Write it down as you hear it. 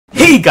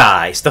Hey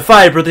guys, the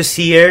Fire Brothers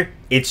here.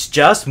 It's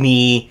just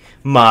me.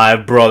 My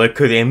brother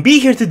couldn't be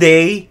here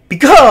today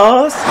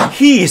because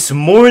he is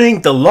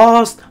mourning the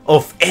loss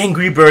of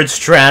Angry Birds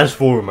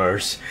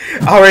Transformers.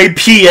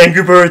 R.I.P.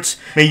 Angry Birds,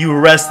 may you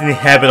rest in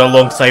heaven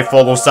alongside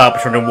fellow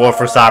Cybertron and War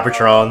for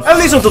Cybertron, at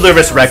least until they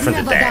resurrect from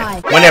the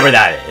dead, whenever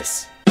that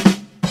is.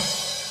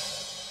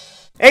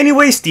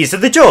 Anyways, these are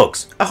the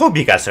jokes. I hope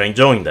you guys are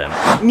enjoying them.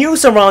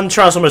 News around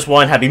Transformers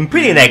 1 have been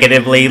pretty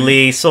negative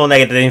lately, so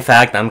negative in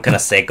fact I'm kinda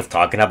sick of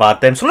talking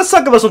about them, so let's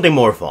talk about something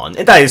more fun,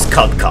 and that is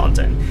cut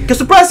content. Because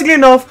surprisingly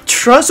enough,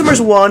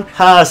 Transformers 1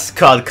 has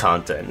cut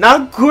content. Now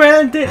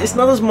granted, it's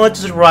not as much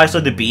as Rise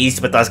of the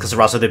Beast, but that's because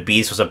Rise of the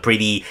Beast was a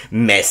pretty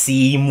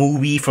messy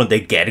movie from the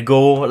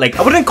get-go. Like,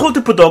 I wouldn't call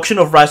the production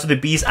of Rise of the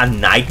Beast a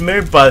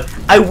nightmare, but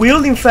I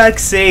will in fact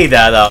say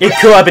that it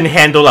could have been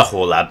handled a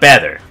whole lot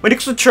better. When it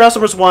comes to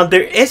Transformers 1,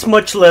 there is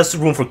much less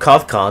room for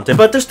cut content,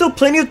 but there's still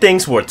plenty of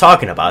things worth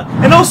talking about.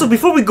 And also,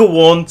 before we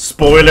go on,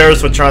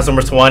 spoilers for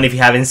Transformers 1 if you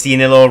haven't seen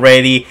it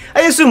already.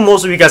 I assume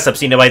most of you guys have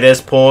seen it by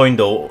this point,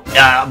 though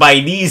by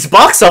these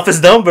box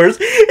office numbers,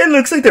 it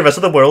looks like the rest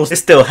of the world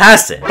still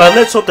hasn't. But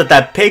let's hope that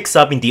that picks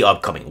up in the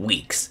upcoming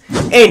weeks.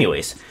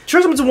 Anyways,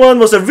 Transformers 1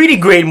 was a really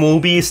great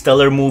movie,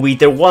 stellar movie.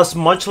 There was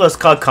much less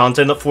cut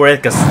content for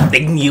it because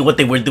they knew what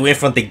they were doing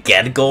from the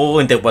get-go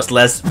and there was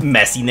less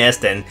messiness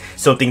than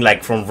something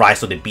like from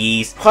Rise of the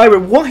Beast. However,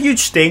 one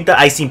huge thing that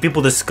I've seen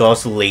people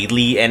discuss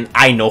lately, and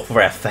I know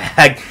for a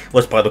fact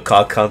was part of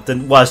cut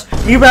content, was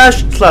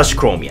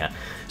Mirage/Chromia.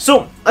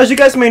 So, as you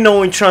guys may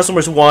know, in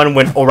Transformers 1,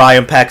 when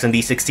Orion Pax and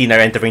D16 are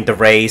entering the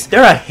race,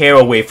 they're a hair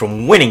away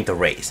from winning the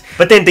race.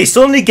 But then they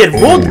suddenly get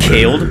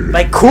roadkilled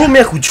by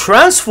Chromia, who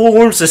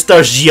transforms and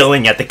starts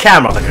yelling at the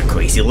camera like a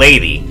crazy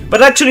lady.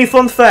 But actually,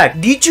 fun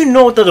fact, did you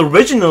know that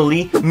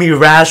originally,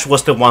 Mirage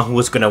was the one who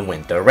was gonna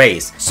win the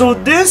race? So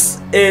this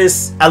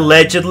is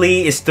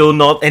allegedly, is still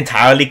not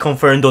entirely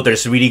confirmed, though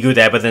there's really good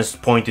evidence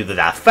pointing to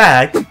that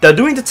fact, that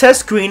during the test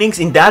screenings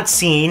in that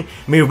scene,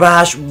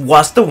 Mirage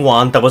was the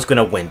one that was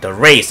gonna win the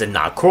race and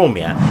not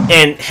Chromia.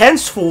 And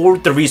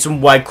henceforth, the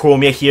reason why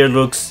Chromia here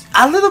looks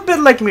a little bit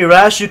like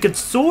Mirage, you can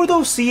sort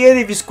of see it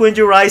if you squint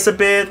your eyes a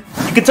bit.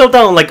 You can tell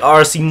that on like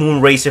RC,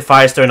 Moon, Racer,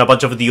 Firestar, and a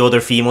bunch of the other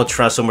female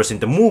Transformers in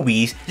the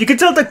movies, you can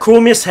tell that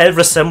Chromia's head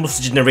resembles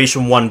the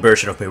Generation 1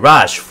 version of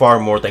Mirage far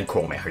more than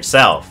Chromia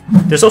herself.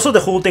 There's also the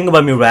whole thing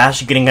about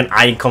Mirage getting an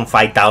Icon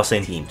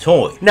 5000 team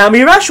toy. Now,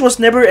 Mirage was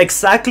never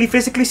exactly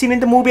physically seen in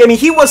the movie. I mean,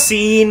 he was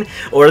seen,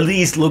 or at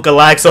least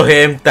lookalikes of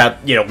him that,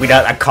 you know,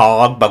 without a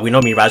cog, but we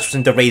know Mirage was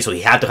in the race, so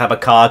he had to have a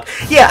cog.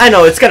 Yeah, I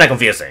know, it's kinda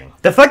confusing.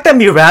 The fact that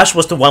Mirage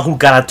was the one who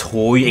got a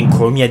toy and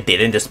Chromia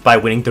didn't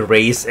despite winning the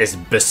race is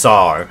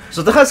bizarre.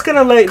 So that has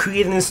kinda like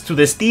credence to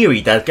this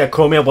theory that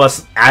Chromia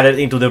was added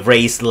into the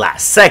race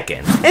last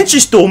second. And she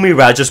stole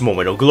Mirage's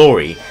moment of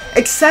glory.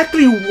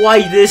 Exactly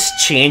why this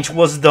change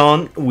was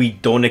done, we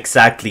don't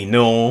exactly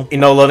know.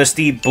 In all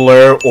honesty,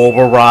 Blur,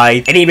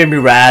 Override, and even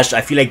Mirage I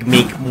feel like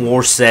make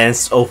more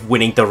sense of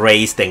winning the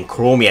race than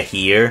Chromia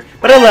here.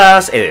 But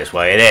alas, it is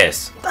what it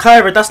is.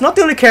 However, that's not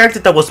the only character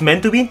that was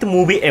meant to be in the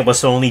movie and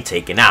was only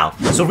taken out.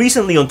 So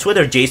recently on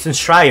Twitter, Jason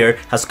Schreier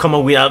has come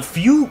up with a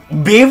few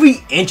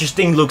very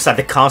interesting looks at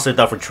the concept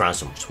art for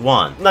Transformers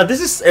 1. Now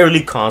this is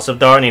early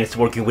concept art and it's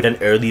working with an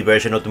early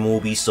version of the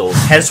movie, so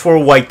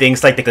henceforth why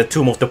things like the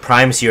Tomb of the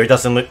Primes here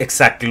doesn't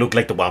exactly look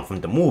like the one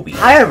from the movie.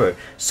 However,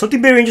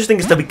 something very interesting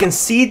is that we can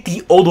see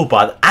the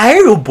Autobot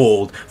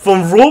Aerobolt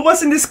from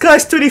Robots in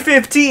Disguise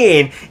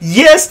 2015.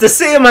 Yes, the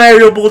same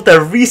Aerobolt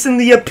that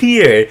recently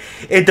appeared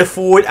in the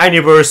 4th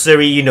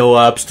anniversary, you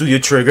know, Studio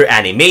Trigger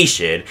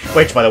animation.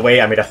 Which, by the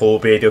way, I made a whole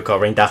video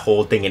covering that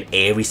whole thing and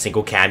every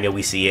single cameo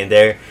we see in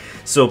there.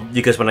 So,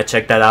 you guys wanna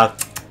check that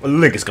out? A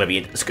link is gonna be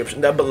in the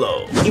description down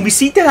below. And we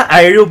see that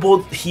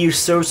Aerobolt here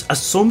serves as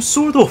some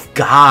sort of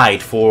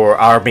guide for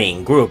our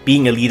main group,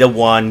 being Elita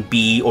 1,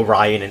 B,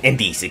 Orion, and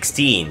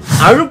D16.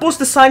 Aerobolt's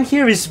design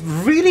here is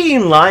really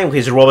in line with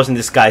his Robots in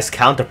Disguise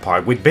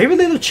counterpart, with very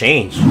little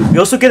change. We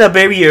also get a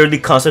very early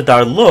concept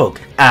art look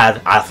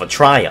at Alpha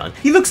Trion.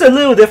 He looks a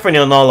little different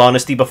in all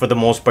honesty, but for the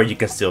most part you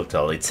can still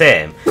tell it's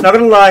him. Not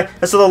gonna lie,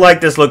 I still like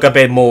this look a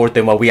bit more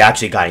than what we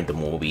actually got in the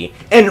movie.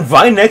 And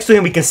right next to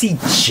him we can see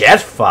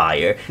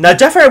Jetfire. Now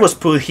Jetfire was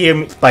put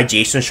here by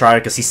Jason Schreier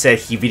because he said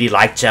he really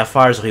liked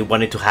Jetfire, so he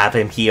wanted to have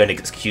him here an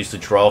excuse to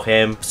draw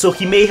him. So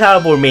he may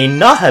have or may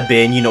not have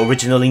been, you know,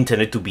 originally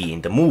intended to be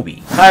in the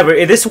movie. However,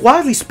 it is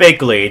widely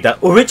speculated that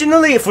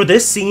originally for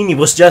this scene it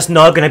was just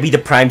not gonna be the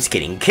Primes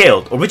getting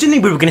killed. Originally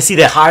we were gonna see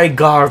the High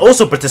Guard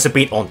also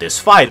participate on this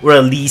fight, or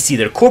at least see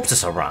their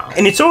corpses around.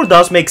 And it sort of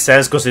does make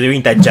sense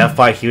considering that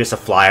Jetfire here is a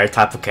flyer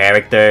type of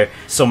character.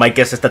 So my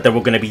guess is that there were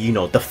gonna be, you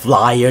know, the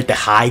Flyer, the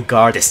High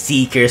Guard, the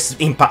Seekers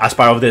as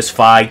part of this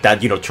fight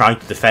that, you know, trying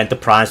to defend the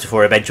Primes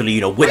before eventually,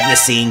 you know,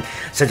 witnessing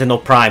Sentinel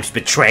Prime's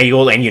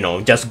betrayal and, you know,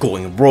 just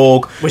going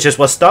rogue, which is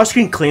what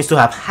Starscream claims to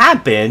have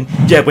happened.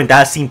 Yet when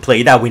that scene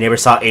played out, we never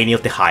saw any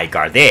of the High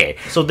Guard there.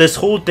 So this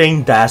whole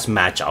thing does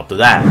match up to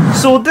that.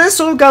 So this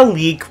all got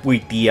leaked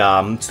with the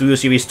Studio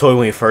Series toy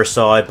when we first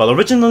saw it, but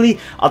originally,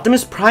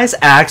 Optimus Prime's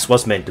axe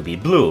was meant to be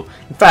blue.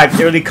 In fact,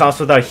 the early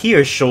concept art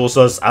here shows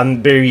us a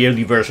very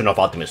early version of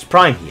Optimus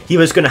Prime here. He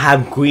was gonna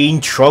have green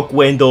truck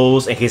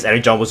windows and his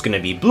energon was gonna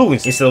be blue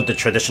instead of the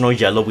traditional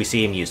yellow we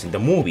see him using in the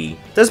movie.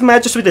 This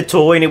matches with the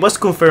toy and it was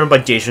confirmed by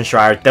Jason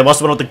Schreier that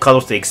was one of the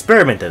colors they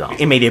experimented on.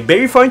 It made it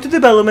very far into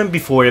development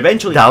before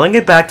eventually dialing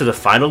it back to the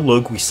final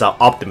look we saw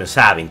Optimus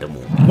have in the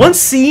movie. One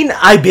scene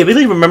I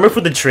vividly remember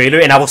from the trailer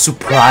and I was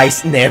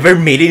surprised never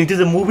made it into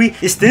the movie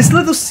is this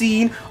little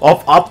scene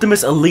of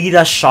Optimus,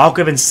 Alita,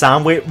 Shockwave, and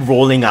Soundwave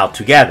rolling out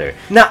together.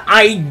 Now,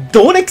 I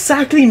don't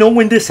exactly know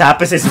when this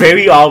happens. It's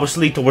very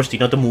obviously towards the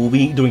end of the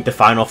movie, during the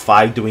final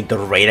fight, during the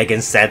raid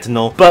against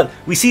Sentinel, but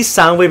we see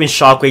Soundwave and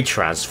Shockwave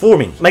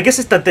transforming. My guess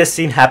is that this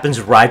scene happens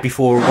right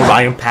before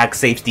Orion Pax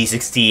saves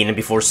D-16 and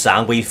before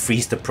Soundwave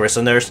frees the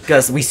prisoners,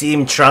 because we see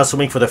him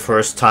transforming for the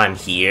first time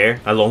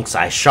here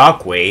alongside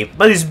Shockwave.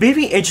 But it's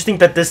very interesting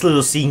that this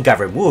little scene got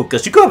removed,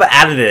 because you could have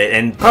added it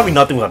and probably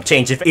nothing would have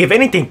changed. If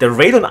anything, the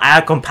raid on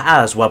Iacon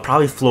Pass will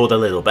probably flowed a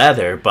little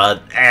better,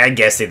 but I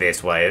guess it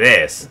is what it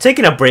is.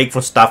 Taking a break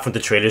from stuff from the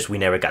trailers we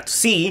never got to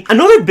see,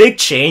 another big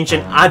change,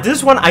 and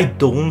this one I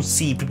don't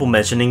see people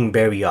mentioning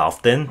very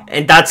often,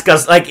 and that's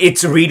because like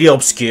it's really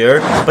obscure,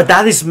 but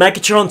that is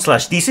Megatron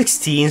slash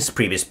D16's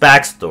previous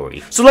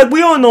backstory. So like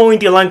we all know, in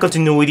the line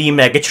continuity,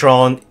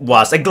 Megatron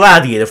was a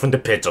gladiator from the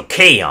pits of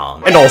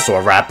Kaon, and also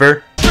a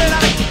rapper.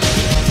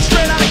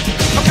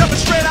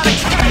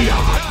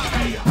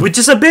 Which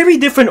is a very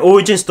different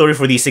origin story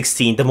for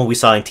D16 than what we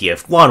saw in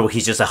TF1, where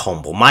he's just a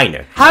humble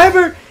miner.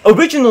 However,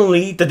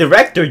 originally, the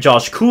director,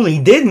 Josh Cooley,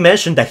 did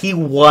mention that he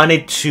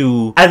wanted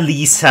to at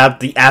least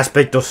have the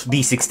aspect of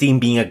D16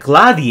 being a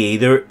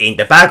gladiator in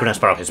the background as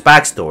part of his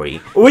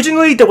backstory.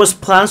 Originally, there was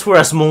plans for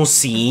a small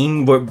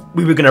scene where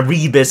we were gonna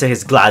revisit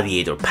his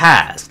gladiator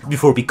past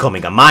before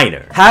becoming a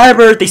miner.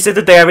 However, they said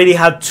that they already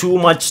had too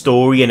much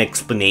story and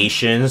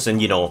explanations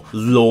and, you know,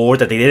 lore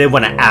that they didn't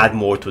want to add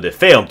more to the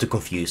film to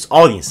confuse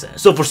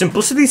audiences. So for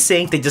simplicity's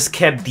sake, they just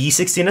kept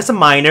D16 as a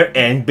miner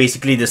and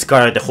basically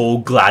discarded the whole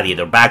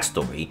gladiator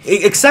backstory.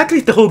 Exactly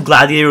if the whole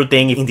gladiator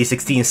thing in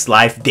D16's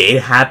life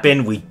did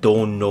happen, we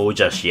don't know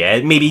just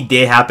yet. Maybe it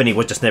did happen, it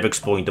was just never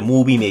explored in the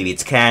movie, maybe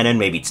it's canon,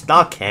 maybe it's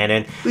not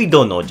canon, we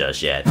don't know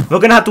just yet. We're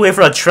gonna have to wait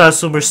for a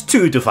Transformers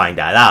 2 to find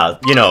that out,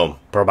 you know,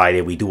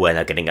 provided we do end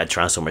up getting a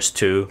Transformers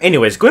 2.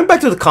 Anyways, going back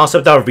to the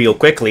concept art real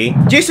quickly,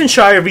 Jason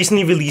Schreier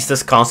recently released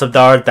this concept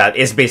art that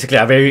is basically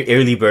a very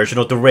early version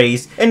of the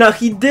race, and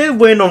he did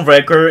went on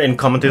record and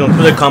commented on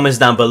the comments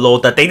down below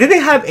that they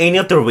didn't have any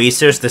of the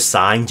racers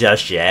designed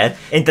just yet,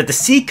 and that the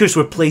Seekers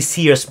were placed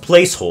here as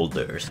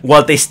placeholders,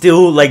 while they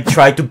still like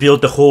tried to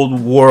build the whole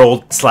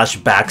world slash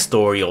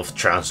backstory of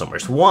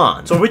Transformers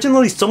 1. So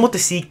originally some of the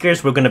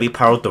Seekers were gonna be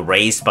part of the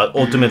race, but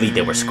ultimately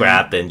they were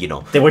scrapped and, you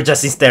know, they were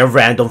just instead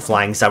random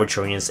flying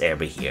Cybertronians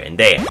every here and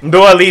there.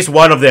 Though at least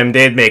one of them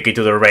did make it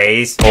to the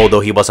race, although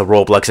he was a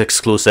Roblox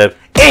exclusive.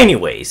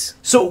 Anyways,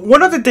 so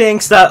one of the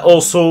things that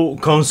also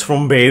comes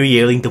from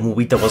very early in the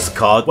movie that was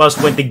caught was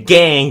when the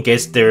gang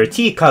gets their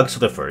T-Cogs for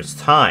the first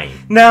time.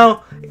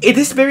 Now, it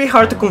is very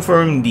hard to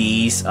confirm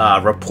these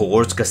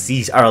reports because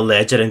these are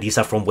alleged and these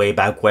are from way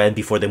back when,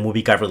 before the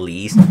movie got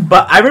released.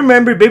 But I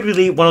remember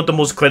vividly one of the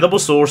most credible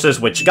sources,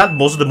 which got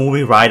most of the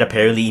movie right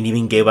apparently, and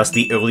even gave us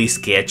the early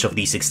sketch of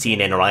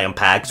D16 and Orion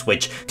Pax,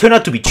 which turned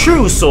out to be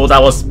true, so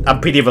that was a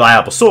pretty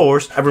reliable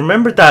source. I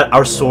remember that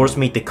our source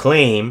made the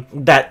claim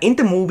that in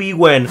the movie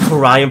when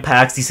Orion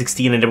Pax,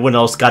 D16, and everyone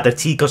else got their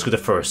T-Cogs for the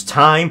first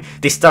time,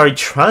 they started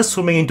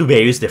transforming into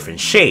various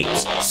different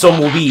shapes. Some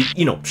will be,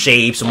 you know,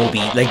 shapes, some will be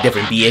like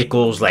different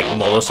vehicles like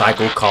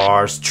motorcycle,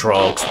 cars,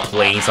 trucks,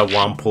 planes at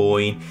one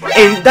point.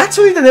 And that's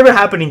something that never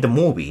happened in the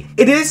movie.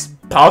 It is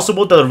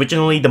possible that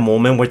originally the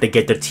moment where they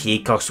get their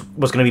T-Cogs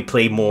was gonna be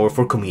played more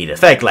for comedic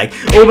effect, like,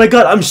 oh my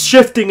god, I'm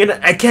shifting and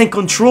I can't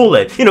control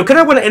it. You know, kind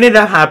of what ended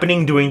up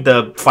happening during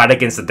the fight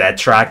against the Death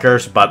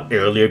Trackers, but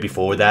earlier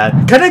before that.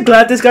 Kind of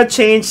glad this got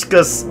changed,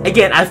 because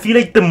again, I feel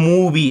like the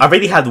movie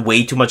already had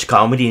way too much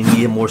comedy and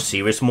needed more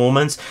serious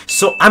moments,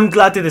 so I'm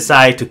glad they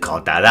decided to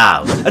cut that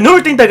out.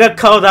 Another thing that got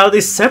cut out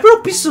is several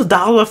pieces of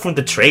dialogue from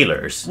the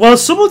trailers. While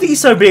some of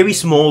these are very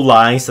small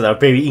lines that are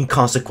very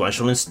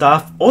inconsequential and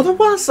stuff, other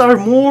ones are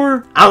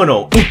more, I don't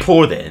know,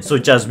 important. So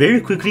just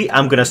very quickly,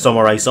 I'm gonna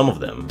summarize some of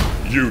them.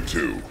 You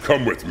two,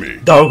 come with me.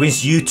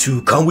 Darwin's "You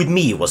Two, Come With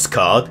Me" was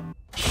cut.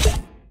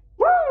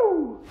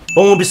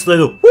 Bumblebee's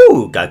little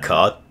 "Woo" got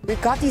cut.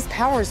 We've got these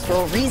powers for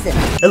a reason.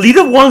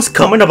 Alita 1's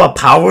comment about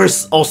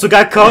powers also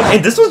got cut,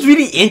 and this was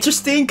really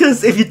interesting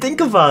because if you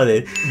think about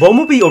it,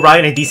 Bumblebee,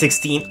 Orion, and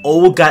D16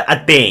 all got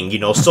a thing, you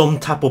know, some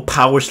type of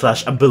power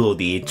slash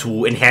ability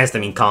to enhance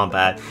them in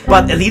combat.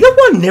 But Alita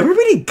 1 never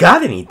really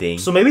got anything.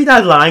 So maybe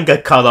that line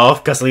got cut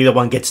off because Alita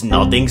 1 gets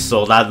nothing,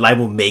 so that line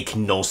will make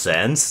no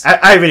sense.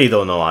 I really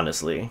don't know,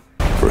 honestly.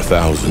 For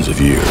thousands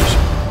of years,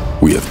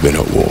 We have been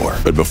at war,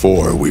 but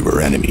before we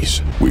were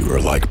enemies, we were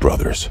like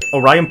brothers.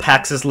 Orion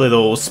packs his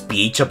little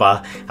speech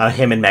about how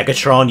him and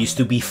Megatron used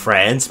to be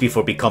friends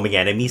before becoming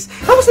enemies.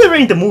 That was never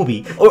in the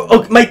movie.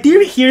 Or my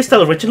theory here is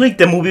that originally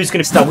the movie was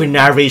going to start with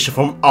narration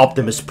from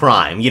Optimus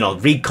Prime, you know,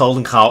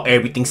 recalling how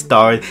everything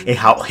started and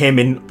how him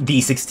and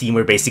D16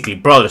 were basically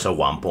brothers at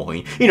one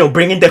point. You know,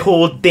 bringing the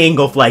whole thing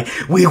of like,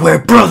 we were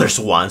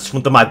brothers once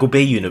from the Michael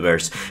Bay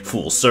universe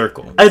full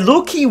circle. I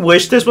low-key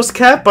wish this was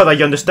kept, but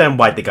I understand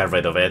why they got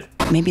rid of it.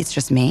 Maybe it's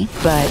just me,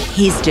 but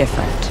he's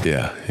different.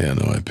 Yeah,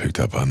 no, I picked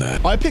up on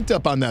that. I picked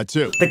up on that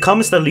too. The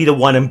comments that Leader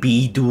 1 and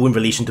B do in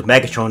relation to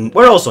Megatron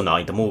were also not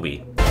in the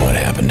movie. What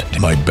happened to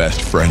my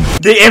best friend?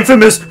 The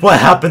infamous "what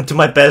happened to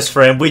my best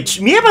friend," which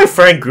me and my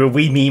friend group,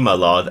 we meme a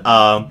lot.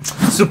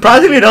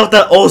 Surprisingly enough,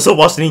 that also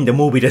wasn't in the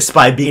movie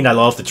despite being in a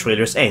lot of the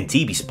trailers and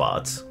TV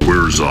spots.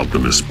 Where's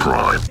Optimus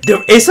Prime?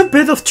 There is a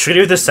bit of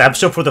trailer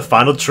deception for the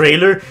final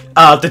trailer.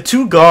 The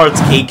two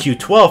guards,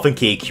 KQ-12 and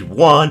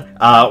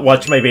KQ-1,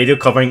 watch my video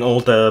covering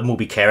all the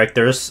movie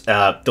characters.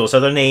 Those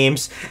are the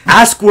names.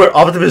 Ask where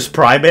Optimus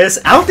Prime is.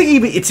 I don't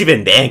think it's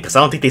even then, because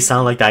I don't think they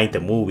sound like that in the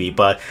movie,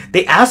 but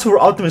they asked for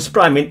Optimus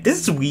Prime. And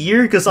this is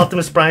weird, because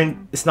Optimus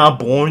Prime is not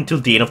born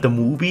till the end of the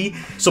movie,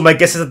 so my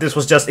guess is that this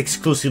was just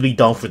exclusively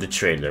done for the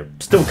trailer.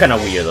 Still kinda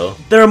weird though.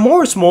 There are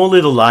more small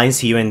little lines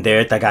here and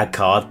there that got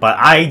caught, but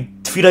I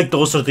feel like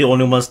those are the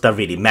only ones that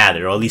really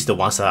matter, or at least the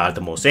ones that are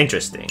the most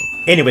interesting.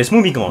 Anyways,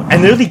 moving on.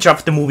 An early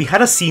draft of the movie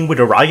had a scene where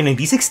Orion and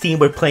D16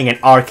 were playing an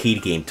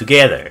arcade game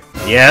together.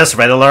 Yes,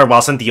 Red Alert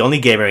wasn't the only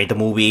gamer in the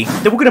movie.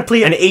 They were gonna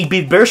play an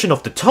 8-bit version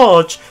of The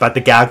Touch, but the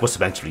gag was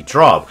eventually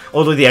dropped,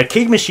 although the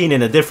arcade machine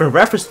and a different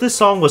reference to the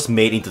song was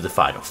made into the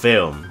final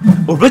film.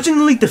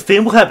 Originally, the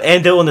film would have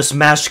ended on a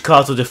smash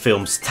cut of the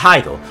film's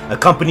title,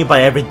 accompanied by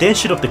a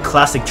rendition of the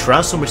classic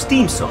Transformers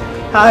theme song.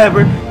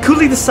 However,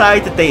 Cooley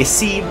decided that the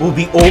scene would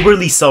be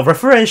overly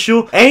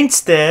self-referential, and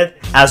instead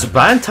asked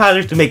Brian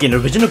Tyler to make an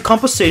original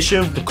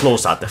composition to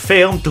close out the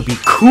film to be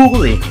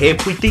cool and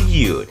hip with the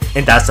youth,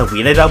 and that's what we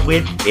ended up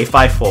with, If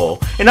I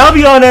Fall. And I'll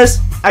be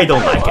honest, I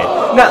don't like it.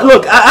 Now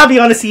look, I'll be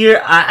honest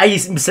here,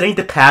 I'm saying in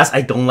the past,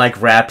 I don't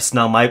like rap, it's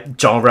not my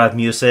genre of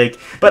music,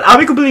 but I'll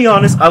be completely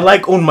honest, I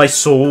like On My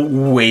Soul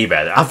way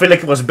better. I feel like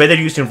it was better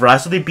used in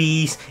Rise of the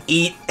Beast,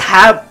 it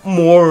had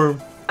more,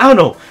 I don't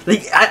know,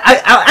 like,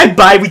 I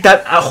buy with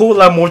that a whole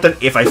lot more than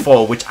If I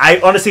Fall, which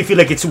I honestly feel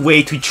like it's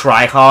way too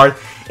try hard,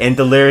 and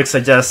the lyrics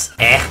are just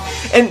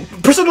And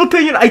personal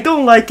opinion, I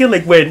don't like it,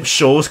 like when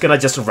shows gonna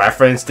just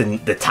reference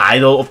the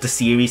title of the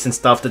series and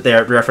stuff that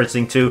they're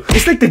referencing to.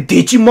 It's like the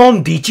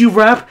Digimon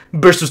Digi-Rap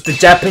versus the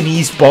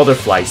Japanese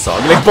Butterfly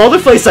song. Like,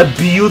 Butterfly is a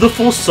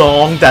beautiful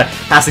song that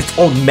has its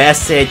own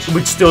message,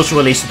 which still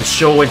relates to the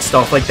show and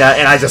stuff like that,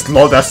 and I just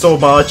love that so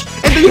much.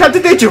 And then you have the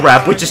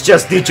Digi-Rap, which is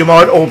just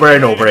Digimon over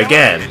and over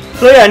again.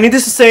 So yeah,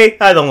 needless to say,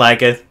 I don't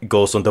like it. It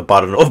goes on the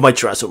bottom of my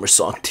Transformers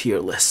song tier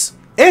list.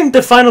 And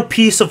the final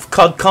piece of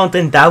COD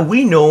content that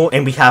we know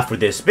and we have for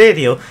this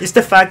video is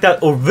the fact that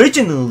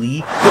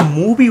originally the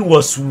movie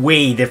was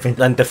way different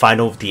than the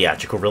final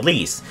theatrical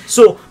release.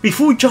 So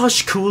before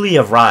Josh Cooley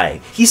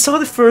arrived, he saw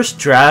the first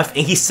draft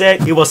and he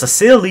said it was a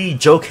silly,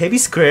 joke-heavy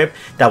script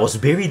that was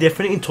very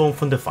different in tone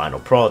from the final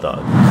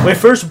product. When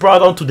first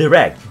brought on to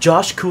direct,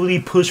 Josh Cooley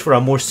pushed for a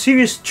more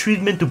serious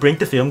treatment to bring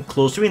the film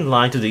closer in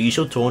line to the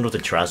usual tone of the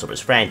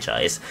Transformers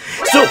franchise.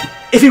 So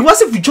if it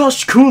wasn't for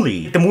Josh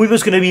Cooley, the movie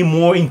was gonna be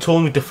more in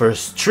tone with the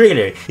first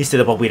trailer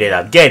instead of what we ended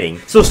up getting.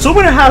 So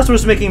Someone in the House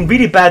was making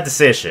really bad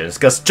decisions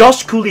because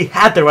Josh Cooley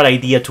had the right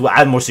idea to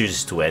add more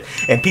seriousness to it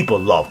and people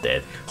loved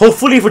it.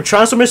 Hopefully for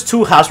Transformers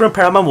 2, Hasbro and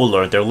Paramount will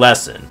learn their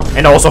lesson.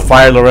 And also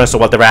fire Lorenzo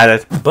while they're at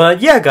it.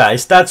 But yeah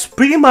guys, that's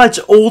pretty much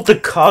all the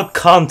COD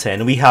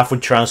content we have for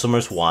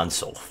Transformers 1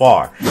 so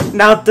far.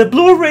 Now the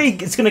Blu-ray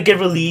is gonna get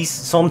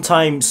released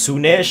sometime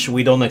soonish.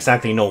 We don't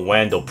exactly know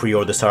when, though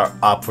pre-orders are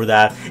up for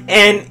that.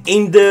 And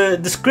in the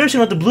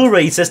description of the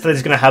Blu-ray it says that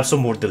it's gonna have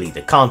some more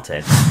deleted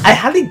content. I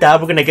highly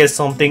doubt we're gonna get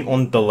something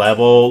on the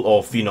level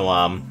of, you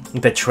know,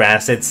 the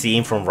transit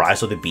scene from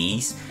Rise of the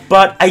Beast.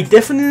 But I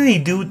definitely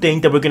do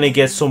think that we're gonna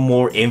get some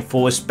more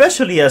info,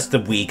 especially as the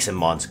weeks and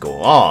months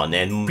go on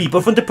and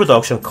people from the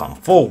production come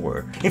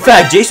forward. In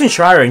fact, Jason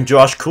Schreier and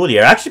Josh Cooley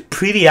are actually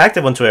pretty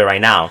active on Twitter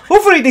right now.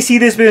 Hopefully they see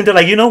this video and they're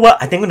like, you know what,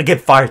 I think I'm gonna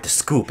get fired to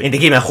Scoop, and they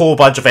gave me a whole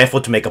bunch of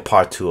effort to make a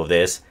part 2 of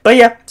this. But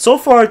yeah, so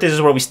far this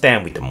is where we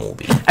stand with the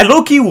movie. I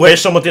low-key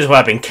wish some of this would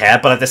have been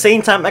kept, but at the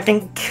same time I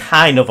can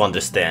kind of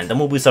understand. The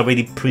movie's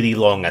already pretty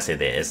long as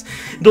it is,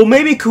 though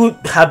maybe could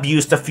have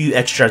used a few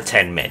extra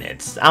 10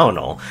 minutes. I don't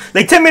know,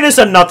 like 10 minutes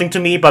are nothing to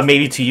me, but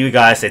maybe to you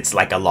guys it's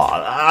like a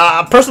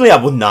lot. Personally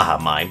I would not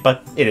have mine,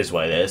 but it is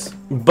what it is.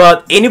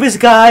 But anyways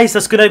guys,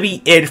 that's gonna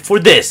be it for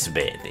this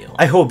video.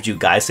 I hope you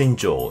guys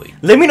enjoyed.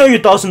 Let me know your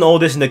thoughts on all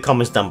this in the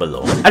comments down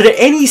below. Are there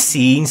any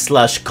scenes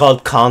 /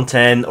 cult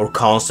content or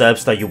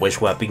concepts that you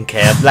wish would have been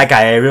kept, like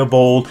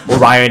Aerobolt or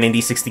Ryan and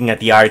D16 at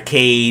the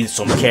arcade,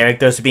 some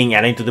characters being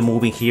added to the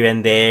movie here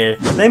and there?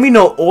 Let me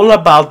know all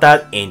about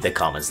that in the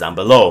comments down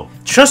below.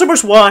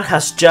 Transformers 1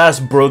 has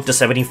just broke the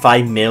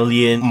 75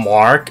 million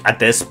mark at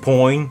this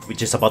point,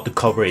 which is about to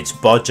cover its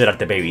budget at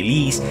the very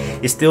least.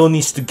 It still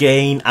needs to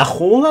gain a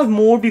whole lot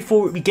more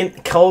before we can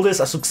call this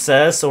a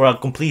success or a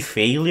complete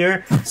failure.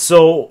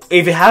 So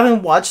if you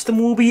haven't watched the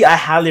movie, I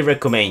highly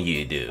recommend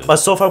you do. But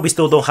so far we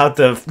still don't have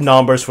the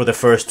numbers for the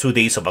first 2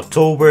 days of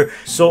October,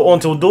 so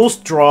until those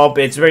drop,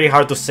 it's very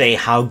hard to say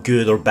how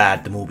good or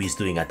bad the movie is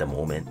doing at the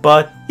moment.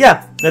 But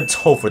yeah, let's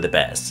hope for the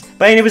best.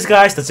 But anyways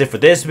guys, that's it for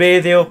this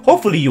video.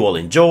 Hopefully you all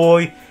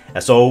enjoy.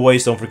 As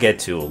always, don't forget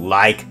to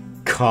like,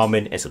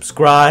 comment, and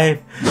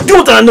subscribe. Do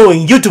all that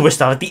annoying YouTuber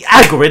stuff that the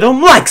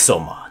algorithm likes so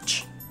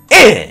much.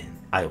 And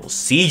I will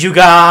see you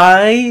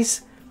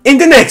guys in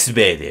the next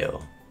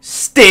video.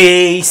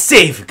 Stay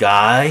safe,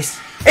 guys.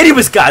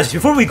 Anyways guys,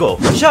 before we go,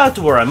 shout out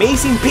to our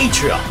amazing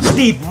Patreons: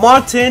 Steve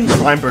Martin,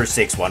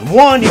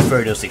 Climber611,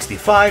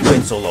 Inferno65,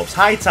 Winsolopes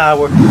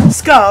Hightower,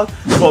 Scout,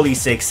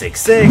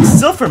 Coley666,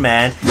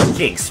 Silverman,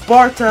 King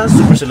Sparta,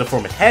 Super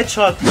Silverform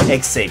Hedgehog,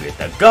 Xavier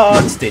the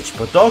God, Stitch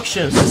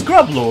Productions,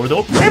 Scrub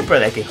Lordo, and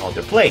Predicting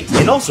Hunter Plays.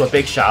 And also a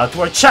big shout out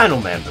to our channel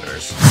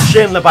members: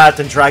 Shin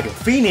Leviathan Dragon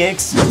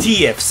Phoenix,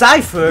 TF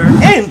Cypher,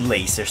 and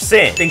Laser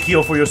Sin. Thank you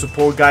all for your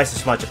support guys,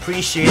 it's much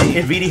appreciated.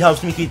 It really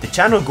helps me keep the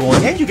channel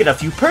going and you get a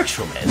few perks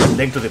from it.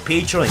 Link to the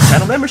Patreon and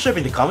channel membership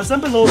in the comments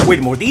down below with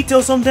more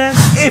details on them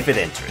if it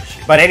interests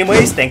you. But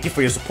anyways, thank you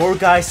for your support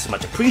guys, it's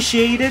much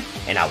appreciated,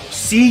 and I will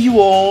see you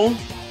all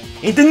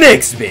in the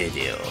next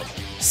video.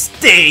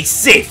 Stay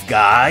safe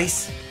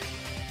guys!